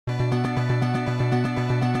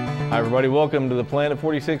Hi everybody, welcome to the Planet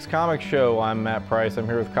 46 Comic Show. I'm Matt Price, I'm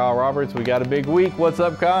here with Kyle Roberts. We got a big week. What's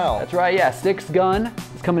up, Kyle? That's right, yeah. Sixth Gun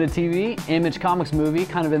is coming to TV, Image Comics movie,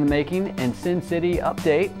 kind of in the making, and Sin City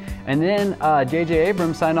update. And then J.J.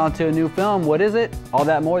 Abrams signed on to a new film. What is it? All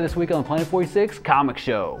that more this week on the Planet 46 Comic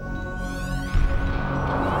Show.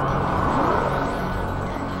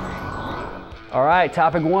 All right,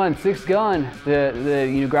 topic one, Sixth Gun,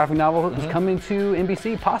 the graphic novel is coming to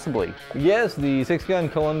NBC, possibly. Yes, the Sixth Gun,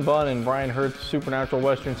 Cullen Bunn and Brian Hurt's supernatural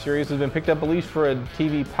western series has been picked up at least for a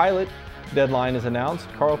TV pilot. Deadline is announced.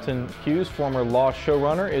 Carlton Cuse, former Lost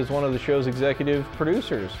showrunner, is one of the show's executive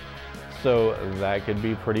producers. So that could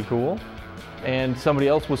be pretty cool. And somebody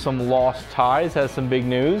else with some Lost ties has some big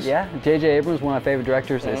news. Yeah, J.J. Abrams, one of my favorite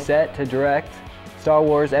directors, is set to direct Star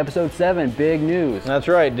Wars Episode 7, big news. That's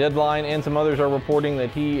right. Deadline and some others are reporting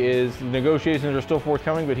that negotiations are still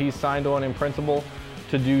forthcoming, but he's signed on in principle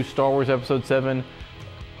to do Star Wars Episode 7.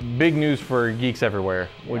 Big news for geeks everywhere,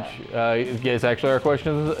 which is actually our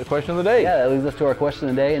question of the day. Yeah, that leads us to our question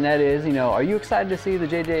of the day, and that is, are you excited to see the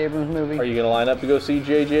J.J. Abrams movie? Are you going to line up to go see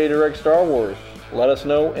J.J. direct Star Wars? Let us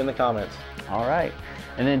know in the comments. All right.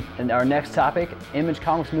 And then our next topic, Image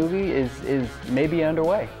Comics movie is maybe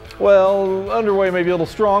underway. Well, underway may be a little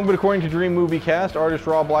strong, but according to Dream Movie Cast, artist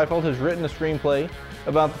Rob Liefeld has written a screenplay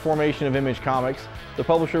about the formation of Image Comics. The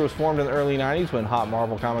publisher was formed in the early 90s when hot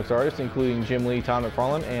Marvel Comics artists, including Jim Lee, Todd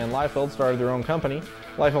McFarlane, and Liefeld started their own company.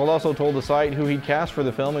 Liefeld also told the site who he'd cast for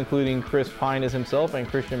the film, including Chris Pine as himself and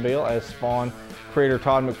Christian Bale as Spawn creator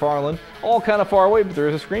Todd McFarlane. All kind of far away, but there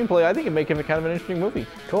is a screenplay. I think it make him kind of an interesting movie.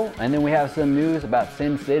 Cool. And then we have some news about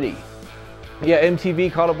Sin City. Yeah,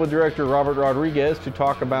 MTV caught up with director Robert Rodriguez to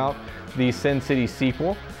talk about the Sin City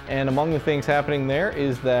sequel, and among the things happening there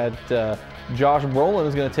is that Josh Brolin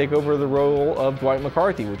is going to take over the role of Dwight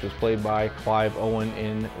McCarthy, which was played by Clive Owen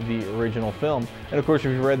in the original film. And of course,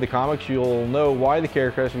 if you've read the comics, you'll know why the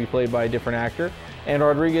character has to be played by a different actor. And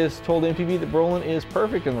Rodriguez told MTV that Brolin is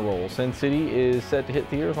perfect in the role. Sin City is set to hit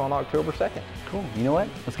theaters on October 2nd. Cool. You know what?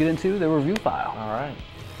 Let's get into the review file. All right.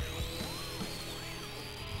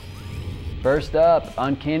 First up,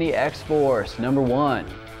 Uncanny X-Force, #1.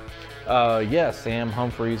 Yes, Sam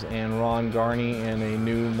Humphries and Ron Garney in a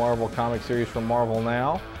new Marvel comic series from Marvel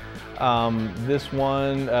Now. This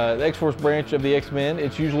one, the X-Force branch of the X-Men,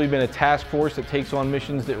 it's usually been a task force that takes on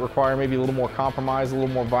missions that require maybe a little more compromise, a little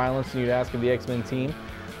more violence than you'd ask of the X-Men team.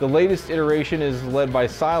 The latest iteration is led by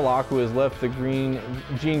Psylocke, who has left the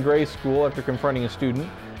Jean Grey school after confronting a student,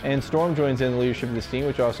 and Storm joins in the leadership of this team,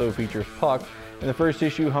 which also features Puck. In the first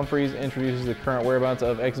issue, Humphries introduces the current whereabouts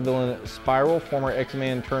of ex-villain Spiral, former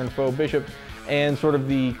X-Man turned foe Bishop, and sort of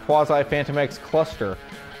the quasi-Phantom X cluster.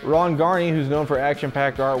 Ron Garney, who's known for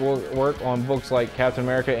action-packed artwork on books like Captain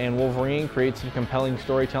America and Wolverine, creates some compelling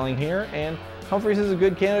storytelling here, and Humphries is a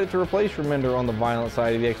good candidate to replace Remender on the violent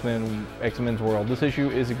side of the X-Men's world. This issue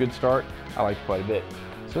is a good start. I like it quite a bit.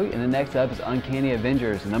 Sweet, and the next up is Uncanny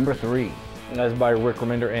Avengers, #3. That's by Rick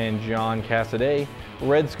Remender and John Cassaday.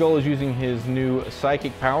 Red Skull is using his new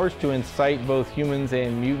psychic powers to incite both humans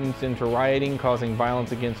and mutants into rioting, causing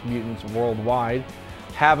violence against mutants worldwide.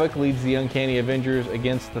 Havoc leads the Uncanny Avengers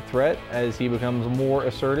against the threat as he becomes more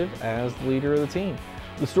assertive as the leader of the team.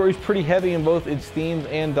 The story's pretty heavy in both its themes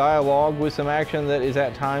and dialogue, with some action that is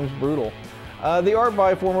at times brutal. The art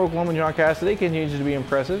by former Oklahoman John Cassaday continues to be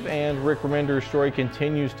impressive, and Rick Remender's story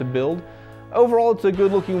continues to build. Overall, it's a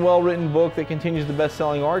good-looking, well-written book that continues the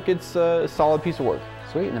best-selling arc. It's a solid piece of work.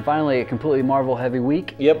 Sweet, and then finally, a completely Marvel-heavy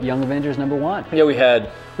week. Yep. Young Avengers #1. Yeah, we had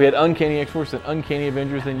Uncanny X-Force, then Uncanny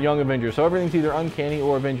Avengers, then Young Avengers. So everything's either Uncanny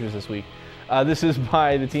or Avengers this week. This is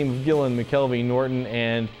by the team of Gillen, McKelvey, Norton,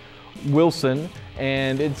 and Wilson,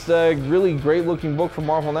 and it's a really great-looking book from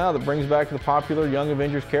Marvel Now that brings back the popular Young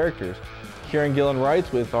Avengers characters. Kieran Gillen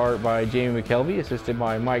writes, with art by Jamie McKelvey, assisted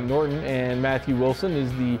by Mike Norton, and Matthew Wilson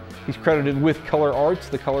he's credited with color arts,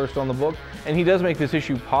 the colorist on the book, and he does make this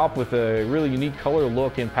issue pop with a really unique color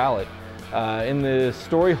look and palette. In the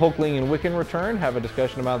story, Hulkling and Wiccan return, have a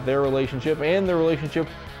discussion about their relationship and their relationship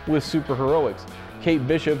with superheroics. Kate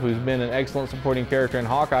Bishop, who's been an excellent supporting character in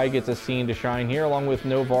Hawkeye, gets a scene to shine here, along with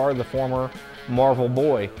Novar, the former Marvel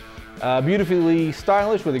boy. Beautifully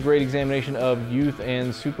stylish with a great examination of youth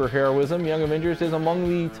and superheroism, Young Avengers is among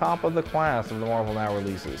the top of the class of the Marvel Now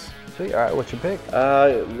releases. Sweet, all right, what's your pick?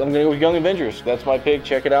 I'm going to go with Young Avengers. That's my pick.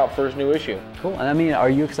 Check it out, first new issue. Cool, and I mean, are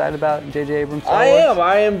you excited about J.J. Abrams' Star Wars?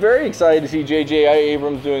 I am very excited to see J.J.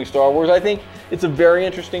 Abrams doing Star Wars. I think it's a very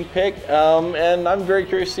interesting pick, and I'm very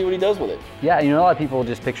curious to see what he does with it. Yeah, a lot of people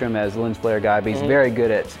just picture him as a lens flare guy, but he's very good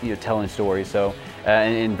at telling stories, so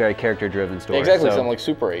and very character-driven stories. Exactly, so, something like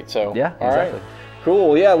Super 8. So yeah, exactly. All right.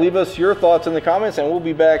 Cool. Yeah, leave us your thoughts in the comments, and we'll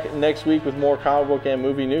be back next week with more comic book and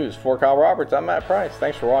movie news. For Kyle Roberts, I'm Matt Price.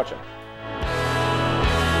 Thanks for watching.